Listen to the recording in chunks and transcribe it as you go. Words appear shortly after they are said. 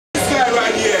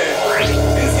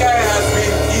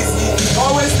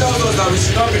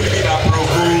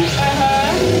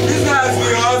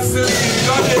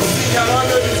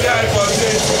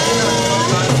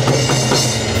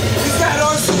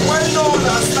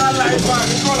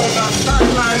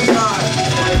understand life, man.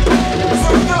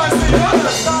 Sometimes you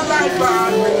understand life,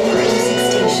 man.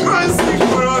 Try and sing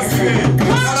for us today.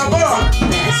 Alaba,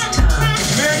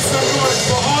 make some noise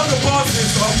for all the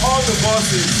bosses of all the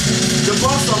bosses. The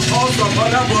boss of all some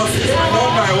other bosses,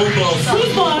 not my own boss.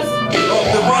 Who's boss?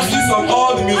 The bosses of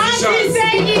all the musicians.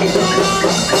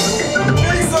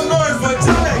 Make some noise for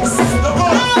Challex, the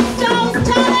boss.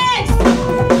 Challex!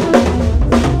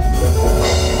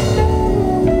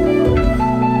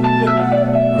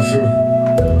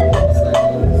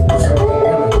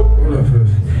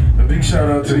 A big shout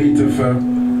out to Hitfm.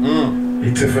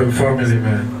 Hitfm family,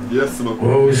 man. Yes, look.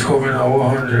 We're always coming at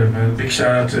 100, man. Big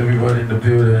shout out to everybody in the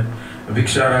building. A big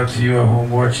shout out to you at home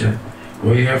watching.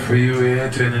 We're here for you, we're here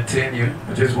to entertain you.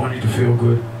 I just want you to feel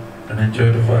good and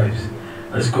enjoy the vibes.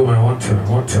 Let's go, man. One time,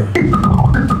 one time.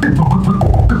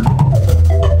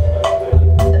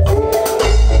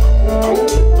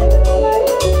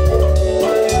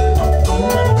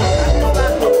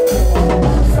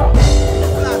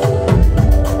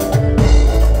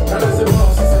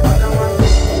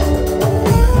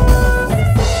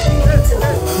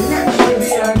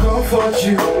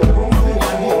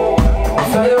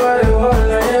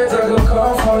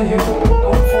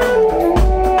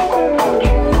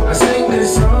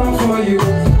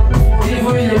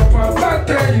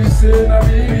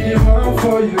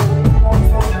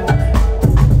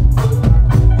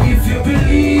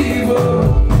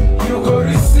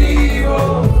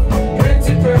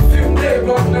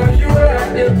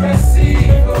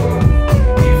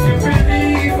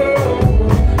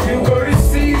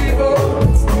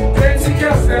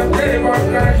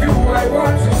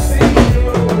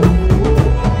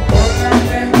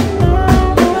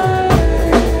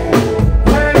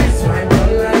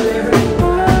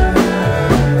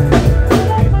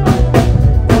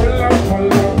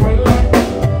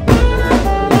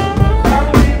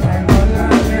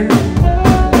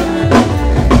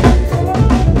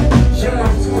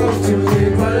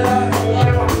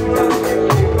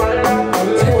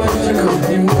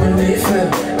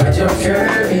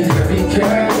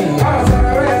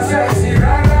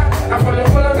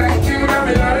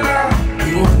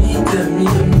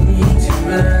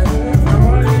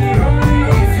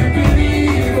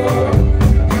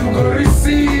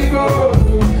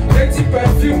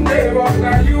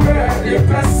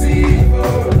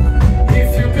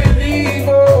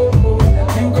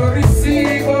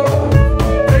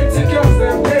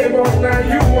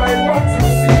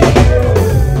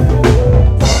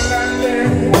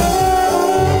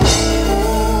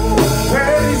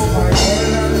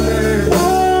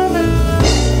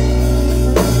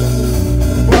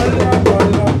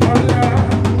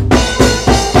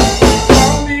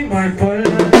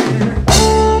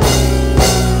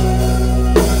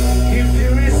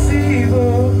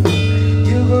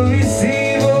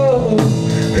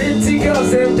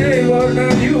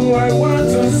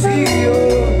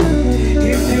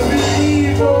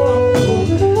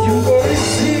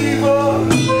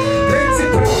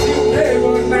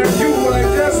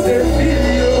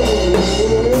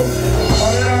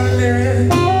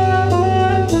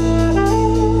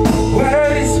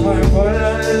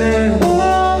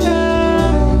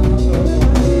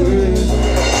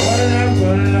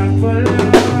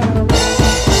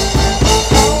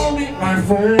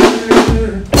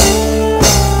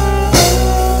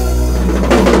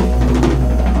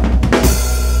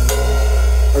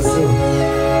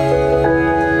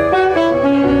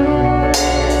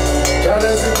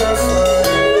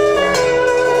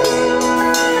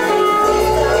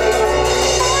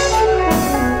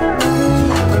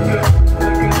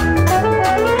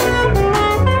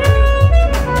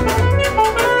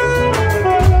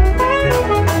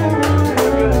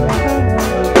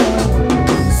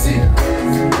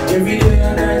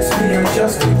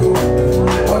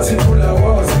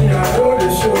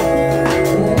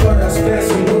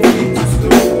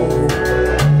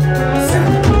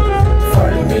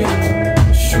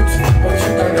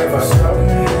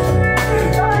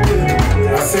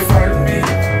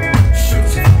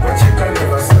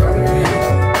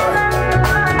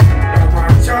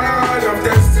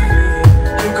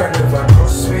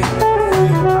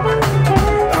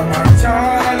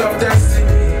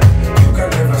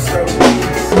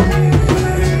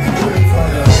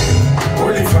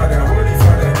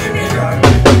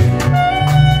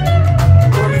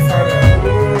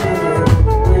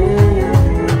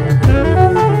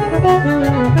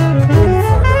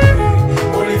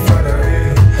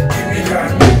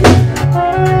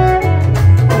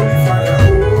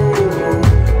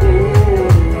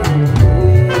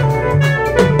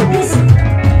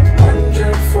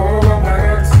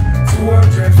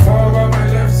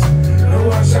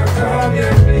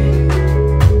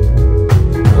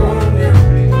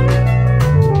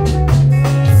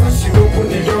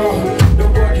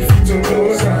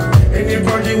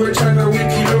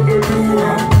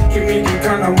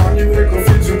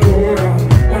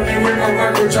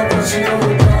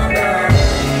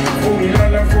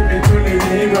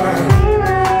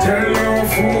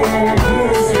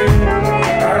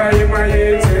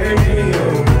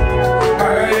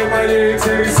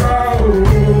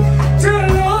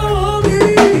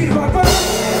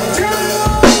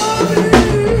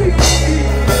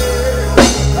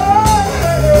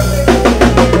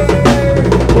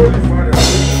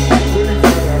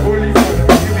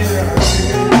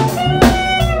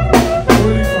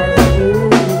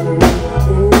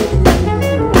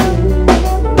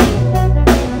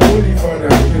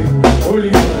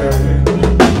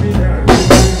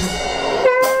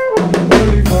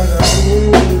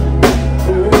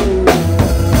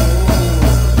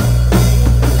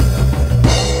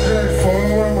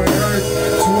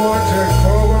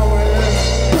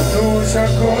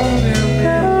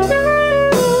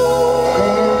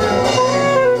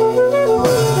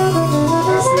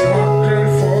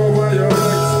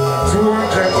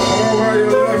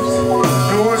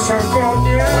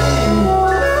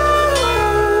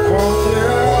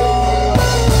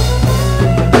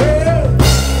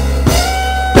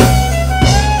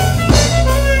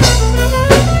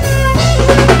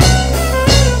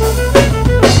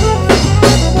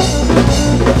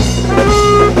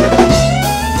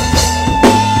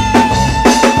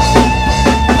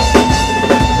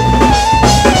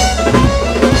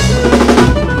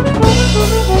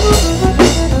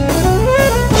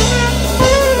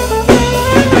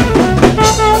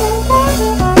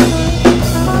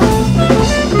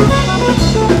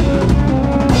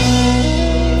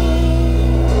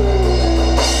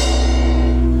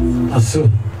 So.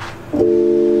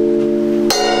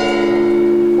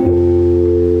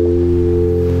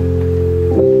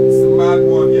 It's a mad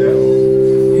one, yeah.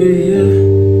 Yeah.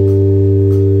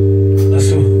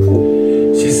 So.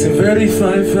 She's a very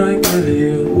fine girl,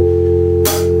 you.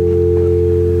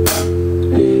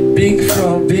 Big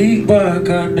front, big back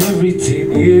and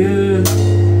everything, yeah.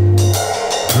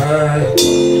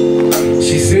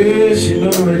 She says she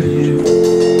not ready.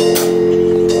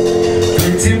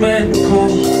 Plenty men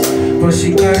come, but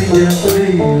she carry them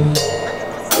play.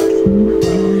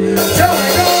 Tell me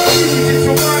don't easy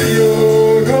for Mario,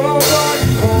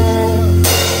 nobody come.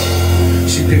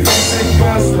 She defends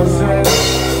past herself,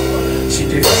 she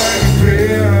defends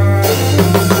prayer.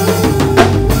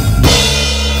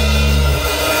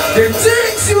 The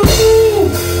things you do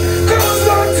comes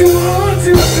back to haunt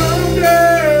you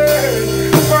someday.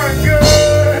 My girl,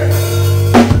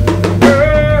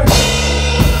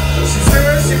 she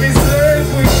says she be slave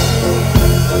with you,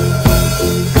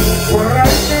 but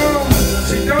right now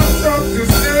she don't stop to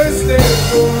stay slave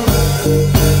for.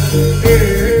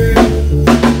 Hey,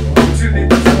 you need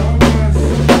to stop us,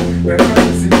 but I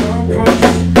see no pulse.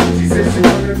 She says she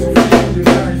wanted to feel the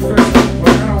life first,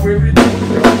 but now everything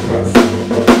don't pass.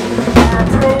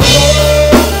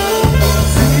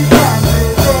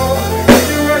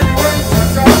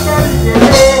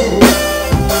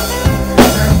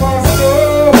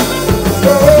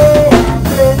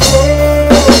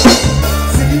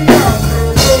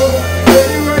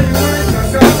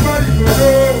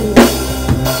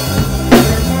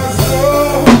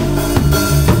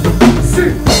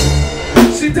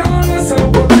 She don't miss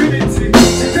opportunity.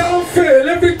 She don't fail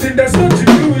everything. There's no